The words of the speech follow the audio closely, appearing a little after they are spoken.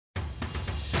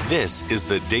This is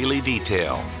the Daily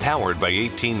Detail, powered by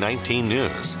 1819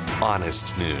 News.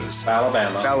 Honest news.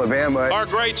 Alabama. Our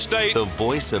great state. The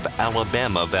voice of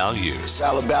Alabama values.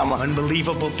 Alabama.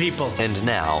 Unbelievable people. And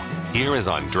now, here is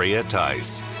Andrea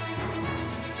Tice.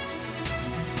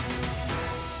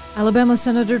 Alabama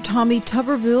Senator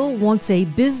Tuberville wants a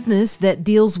business that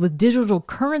deals with digital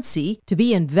currency to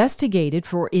be investigated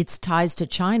for its ties to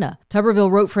China. Tuberville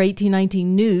wrote for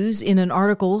 1819 News in an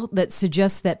article that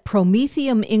suggests that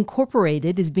Prometheum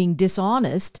Incorporated is being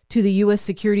dishonest to the U.S.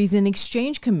 Securities and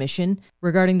Exchange Commission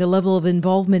regarding the level of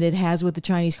involvement it has with the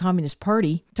Chinese Communist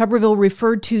Party. Tuberville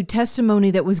referred to testimony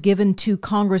that was given to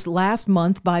Congress last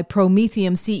month by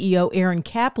Prometheum CEO Aaron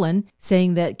Kaplan,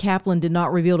 saying that Kaplan did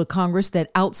not reveal to Congress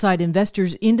that outside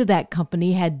investors into that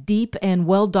company had deep and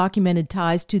well-documented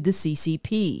ties to the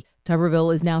CCP.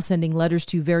 Tuberville is now sending letters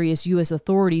to various U.S.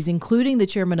 authorities, including the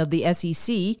chairman of the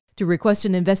SEC, to request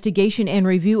an investigation and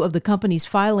review of the company's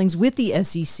filings with the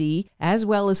SEC, as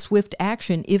well as swift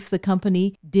action if the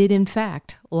company did in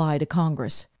fact lie to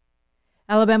Congress.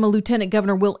 Alabama Lieutenant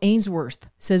Governor Will Ainsworth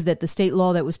says that the state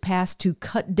law that was passed to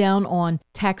cut down on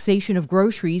taxation of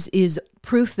groceries is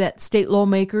proof that state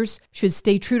lawmakers should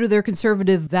stay true to their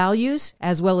conservative values,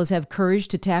 as well as have courage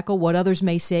to tackle what others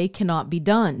may say cannot be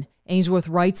done. Ainsworth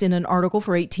writes in an article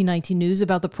for 1819 News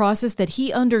about the process that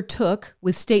he undertook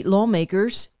with state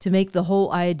lawmakers to make the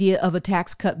whole idea of a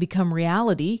tax cut become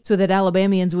reality so that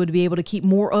Alabamians would be able to keep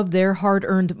more of their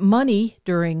hard-earned money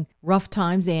during rough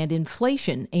times and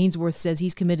inflation. Ainsworth says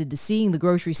he's committed to seeing the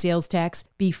grocery sales tax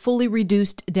be fully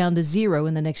reduced down to zero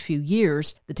in the next few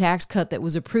years. The tax cut that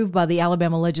was approved by the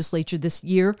Alabama legislature this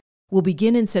year will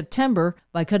begin in September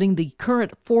by cutting the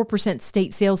current 4%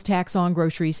 state sales tax on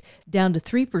groceries down to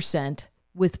 3%,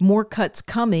 with more cuts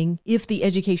coming if the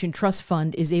Education Trust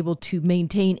Fund is able to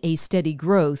maintain a steady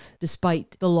growth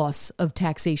despite the loss of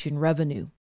taxation revenue.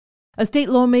 A state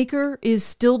lawmaker is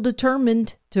still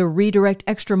determined to redirect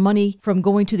extra money from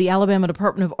going to the Alabama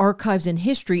Dept of Archives and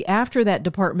History after that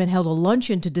department held a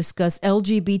luncheon to discuss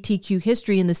LGBTQ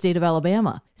history in the state of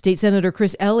Alabama. State Senator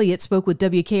Chris Elliott spoke with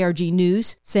WKRG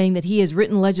News, saying that he has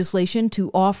written legislation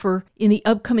to offer in the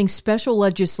upcoming special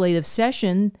legislative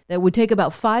session that would take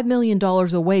about $5 million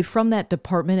away from that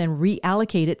department and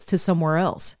reallocate it to somewhere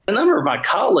else. A number of my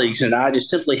colleagues and I just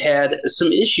simply had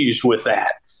some issues with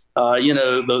that.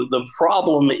 The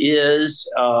problem is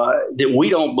that we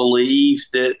don't believe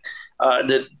that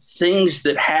things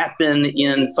that happen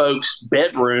in folks'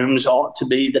 bedrooms ought to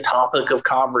be the topic of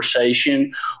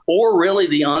conversation or really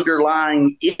the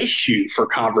underlying issue for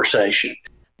conversation.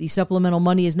 The supplemental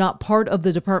money is not part of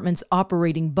the department's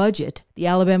operating budget. The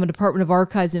Alabama Dept of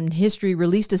Archives and History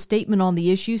released a statement on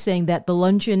the issue saying that the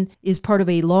luncheon is part of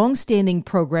a long-standing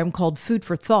program called Food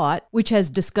for Thought, which has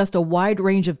discussed a wide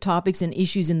range of topics and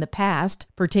issues in the past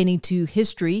pertaining to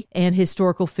history and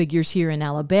historical figures here in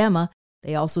Alabama.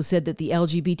 They also said that the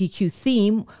LGBTQ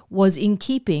theme was in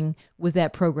keeping with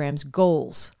that program's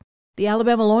goals. The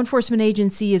Alabama Law Enforcement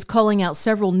Agency is calling out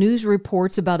several news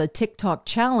reports about a Tik Tok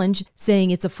challenge,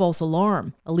 saying it's a false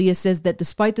alarm. ALEA says that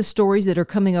despite the stories that are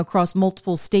coming across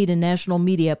multiple state and national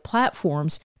media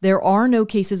platforms, there are no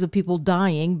cases of people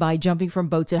dying by jumping from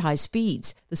boats at high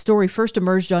speeds. The story first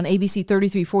emerged on ABC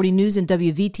 3340 News and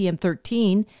WVTM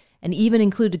 13, and even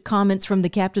included comments from the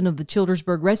captain of the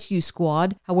Childersburg Rescue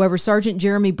Squad. However, Sergeant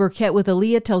Jeremy Burkett with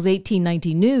ALEA tells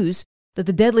 1819 News that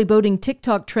the deadly boating Tik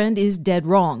Tok trend is dead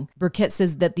wrong. Burkett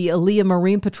says that the ALEA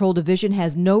Marine Patrol Division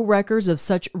has no records of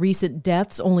such recent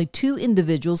deaths, only 2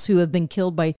 individuals who have been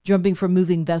killed by jumping from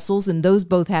moving vessels, and those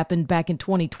both happened back in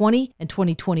 2020 and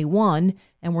 2021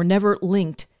 and were never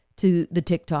linked to the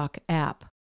Tik Tok app.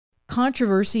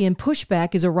 Controversy and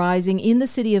pushback is arising in the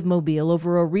city of Mobile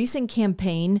over a recent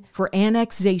campaign for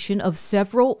annexation of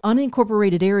several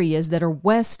unincorporated areas that are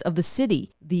west of the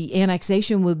city. The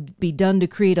annexation would be done to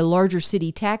create a larger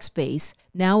city tax base.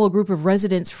 Now a group of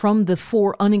residents from the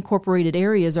 4 unincorporated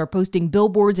areas are posting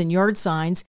billboards and yard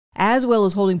signs, as well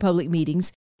as holding public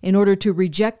meetings, in order to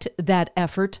reject that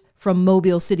effort from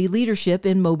Mobile City leadership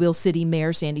and Mobile City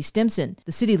Mayor Sandy Stimson.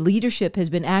 The city leadership has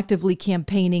been actively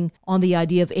campaigning on the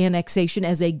idea of annexation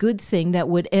as a good thing that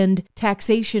would end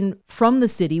taxation from the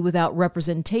city without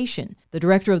representation. The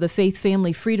director of the Faith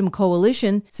Family Freedom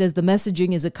Coalition says the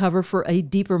messaging is a cover for a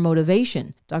deeper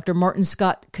motivation. Dr. Martin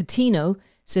Scott Catino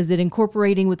says that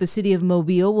incorporating with the city of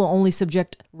Mobile will only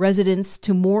subject residents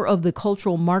to more of the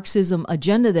cultural Marxism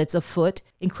agenda that's afoot,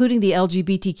 including the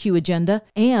LGBTQ agenda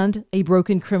and a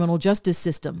broken criminal justice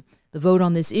system. The vote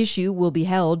on this issue will be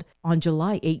held on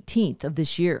July 18th of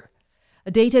this year. A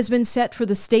date has been set for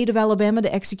the state of Alabama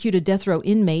to execute a death row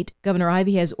inmate. Governor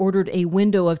Ivey has ordered a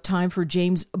window of time for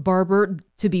James Barber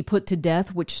to be put to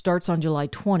death, which starts on July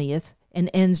 20th and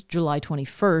ends July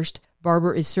 21st.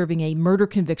 Barber is serving a murder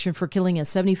conviction for killing a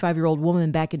 75-year-old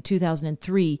woman back in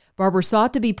 2003. Barber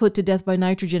sought to be put to death by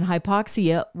nitrogen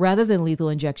hypoxia rather than lethal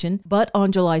injection, but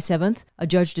on July 7th, a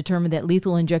judge determined that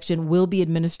lethal injection will be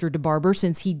administered to Barber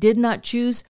since he did not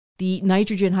choose the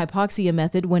nitrogen hypoxia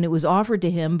method when it was offered to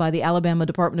him by the Alabama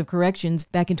Department of Corrections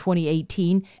back in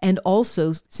 2018, and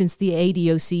also since the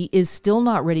ADOC is still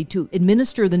not ready to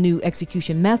administer the new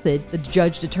execution method, the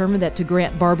judge determined that to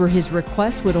grant Barber his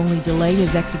request would only delay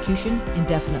his execution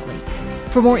indefinitely.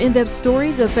 For more in-depth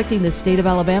stories affecting the state of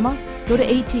Alabama, go to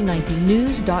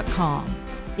 1819news.com.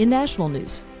 In national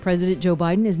news, President Joe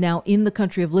Biden is now in the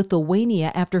country of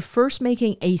Lithuania after first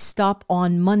making a stop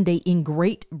on Monday in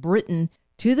Great Britain,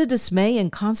 to the dismay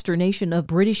and consternation of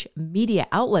British media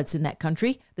outlets in that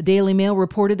country. The Daily Mail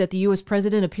reported that the U.S.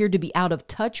 president appeared to be out of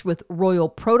touch with royal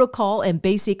protocol and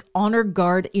basic honor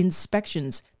guard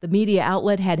inspections. The media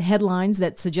outlet had headlines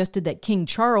that suggested that King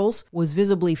Charles was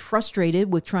visibly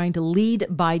frustrated with trying to lead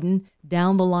Biden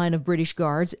down the line of British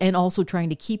guards and also trying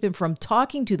to keep him from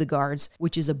talking to the guards,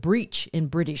 which is a breach in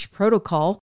British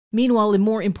protocol. Meanwhile, in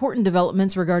more important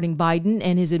developments regarding Biden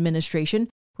and his administration,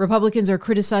 Republicans are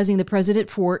criticizing the president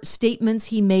for statements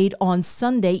he made on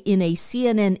Sunday in a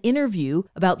CNN interview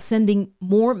about sending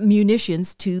more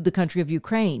munitions to the country of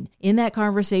Ukraine. In that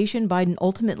conversation, Biden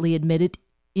ultimately admitted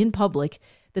in public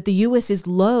that the U.S. is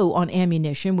low on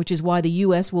ammunition, which is why the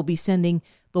U.S. will be sending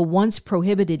the once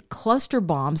prohibited cluster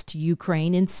bombs to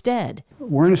Ukraine instead.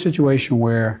 We're in a situation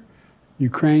where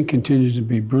Ukraine continues to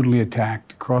be brutally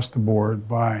attacked across the board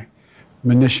by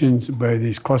munitions, by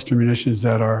these cluster munitions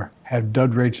that have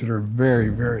dud rates that are very,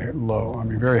 very low,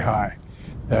 very high,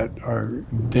 that are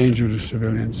dangerous to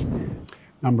civilians,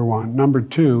 number one. Number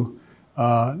two,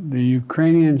 the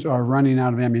Ukrainians are running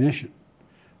out of ammunition.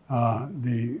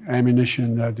 The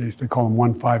ammunition that they call them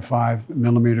 155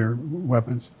 millimeter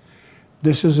weapons.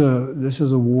 This is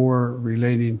a war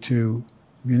relating to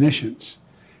munitions,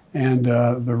 and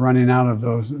they're running out of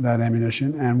that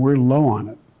ammunition, and we're low on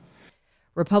it.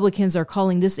 Republicans are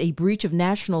calling this a breach of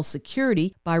national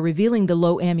security by revealing the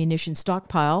low ammunition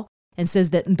stockpile and says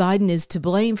that Biden is to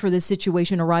blame for this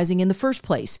situation arising in the first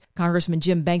place. Congressman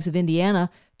Jim Banks of Indiana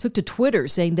took to Twitter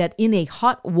saying that in a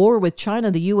hot war with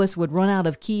China, the U.S. would run out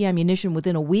of key ammunition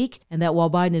within a week, and that while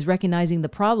Biden is recognizing the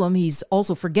problem, he's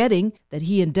also forgetting that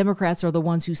he and Democrats are the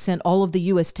ones who sent all of the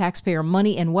U.S. taxpayer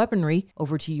money and weaponry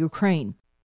over to Ukraine.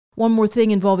 One more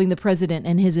thing involving the president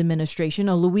and his administration.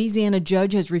 A Louisiana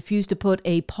judge has refused to put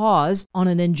a pause on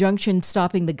an injunction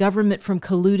stopping the government from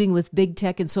colluding with big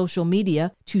tech and social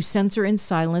media to censor and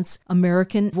silence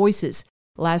American voices.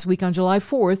 Last week on July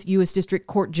 4th, U.S. District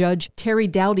Court Judge Terry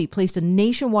Dowdy placed a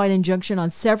nationwide injunction on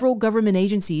several government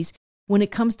agencies when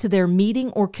it comes to their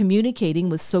meeting or communicating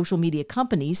with social media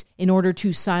companies in order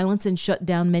to silence and shut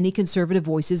down many conservative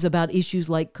voices about issues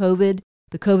like COVID,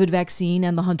 the COVID vaccine,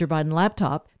 and the Hunter Biden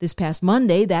laptop. This past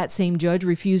Monday, that same judge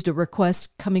refused a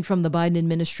request coming from the Biden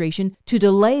administration to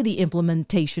delay the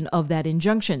implementation of that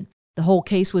injunction. The whole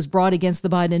case was brought against the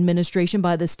Biden administration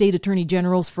by the state attorney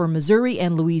generals for Missouri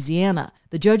and Louisiana.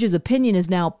 The judge's opinion is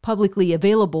now publicly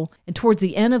available, and towards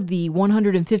the end of the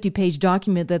 150-page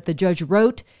document that the judge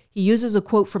wrote, he uses a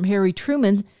quote from Harry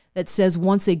Truman that says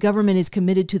once a government is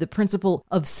committed to the principle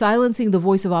of silencing the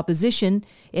voice of opposition,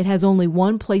 it has only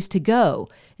one place to go,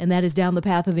 and that is down the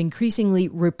path of increasingly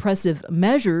repressive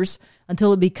measures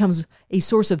until it becomes a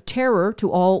source of terror to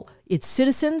all its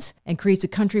citizens and creates a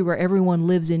country where everyone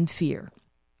lives in fear.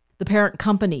 The parent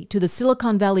company to the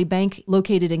Silicon Valley Bank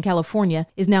located in California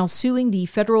is now suing the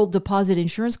Federal Deposit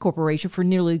Insurance Corporation for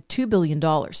nearly $2 billion.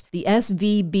 The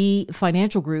SVB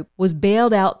Financial Group was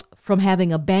bailed out from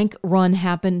having a bank run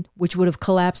happen, which would have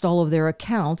collapsed all of their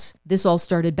accounts. This all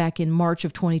started back in March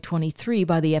of 2023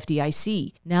 by the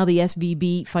FDIC. Now the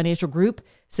SVB Financial Group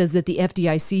says that the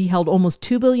FDIC held almost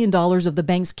 $2 billion of the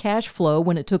bank's cash flow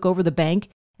when it took over the bank,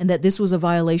 and that this was a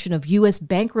violation of U.S.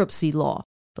 bankruptcy law.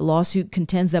 The lawsuit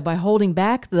contends that by holding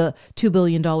back the $2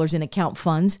 billion in account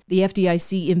funds, the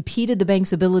FDIC impeded the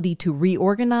bank's ability to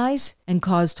reorganize and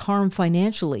caused harm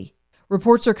financially.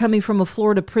 Reports are coming from a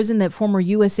Florida prison that former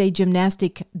USA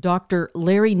gymnastic Dr.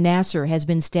 Larry Nassar has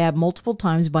been stabbed multiple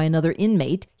times by another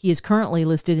inmate. He is currently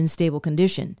listed in stable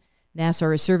condition.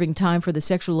 Nassar is serving time for the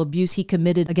sexual abuse he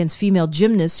committed against female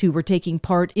gymnasts who were taking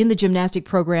part in the gymnastic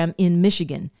program in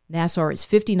Michigan. Nassar is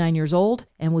 59 years old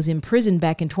and was imprisoned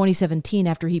back in 2017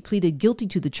 after he pleaded guilty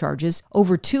to the charges.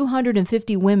 Over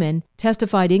 250 women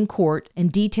testified in court and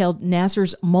detailed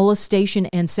Nassar's molestation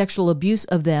and sexual abuse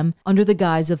of them under the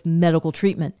guise of medical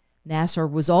treatment. Nassar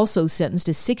was also sentenced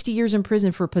to 60 years in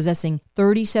prison for possessing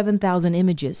 37,000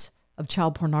 images of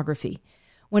child pornography.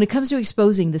 When it comes to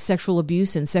exposing the sexual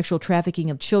abuse and sexual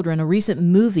trafficking of children, a recent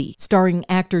movie starring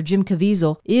actor Jim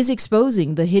Caviezel is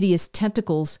exposing the hideous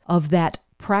tentacles of that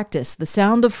practice. The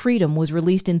Sound of Freedom was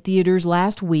released in theaters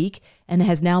last week and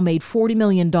has now made $40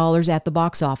 million at the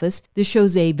box office. This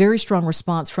shows a very strong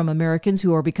response from Americans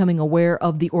who are becoming aware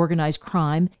of the organized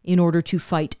crime in order to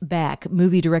fight back.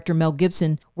 Movie director Mel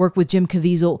Gibson worked with Jim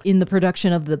Caviezel in the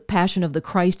production of the Passion of the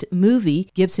Christ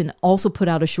movie. Gibson also put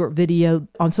out a short video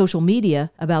on social media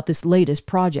about this latest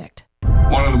project.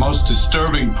 One of the most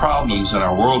disturbing problems in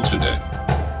our world today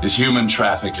is human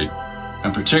trafficking,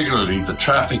 and particularly the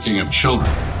trafficking of children.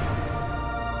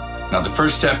 Now, the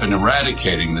first step in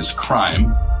eradicating this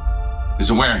crime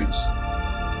is awareness.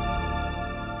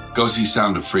 Go see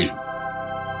Sound of Freedom.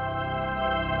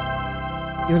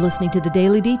 You're listening to The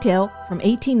Daily Detail from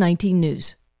 1819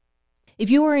 News.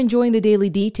 If you are enjoying The Daily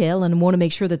Detail and want to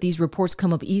make sure that these reports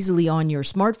come up easily on your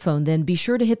smartphone, then be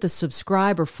sure to hit the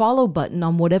subscribe or follow button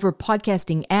on whatever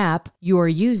podcasting app you are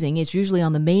using. It's usually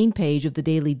on the main page of The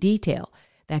Daily Detail.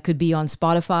 That could be on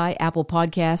Spotify, Apple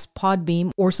Podcasts,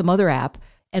 Podbeam, or some other app.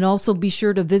 And also be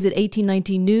sure to visit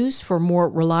 1819 News for more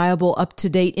reliable,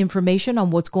 up-to-date information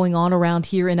on what's going on around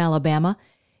here in Alabama.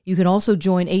 You can also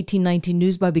join 1819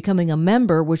 News by becoming a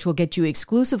member, which will get you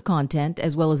exclusive content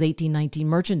as well as 1819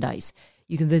 merchandise.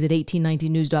 You can visit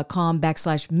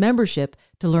 1819news.com/membership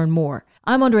to learn more.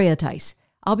 I'm Andrea Tice.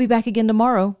 I'll be back again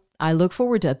tomorrow. I look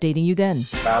forward to updating you then.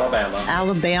 Alabama.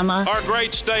 Alabama. Our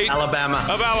great state. Alabama.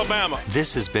 Of Alabama.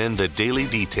 This has been The Daily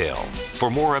Detail.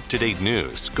 For more up-to-date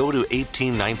news, go to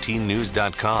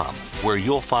 1819news.com, where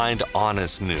you'll find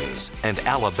honest news and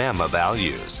Alabama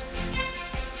values.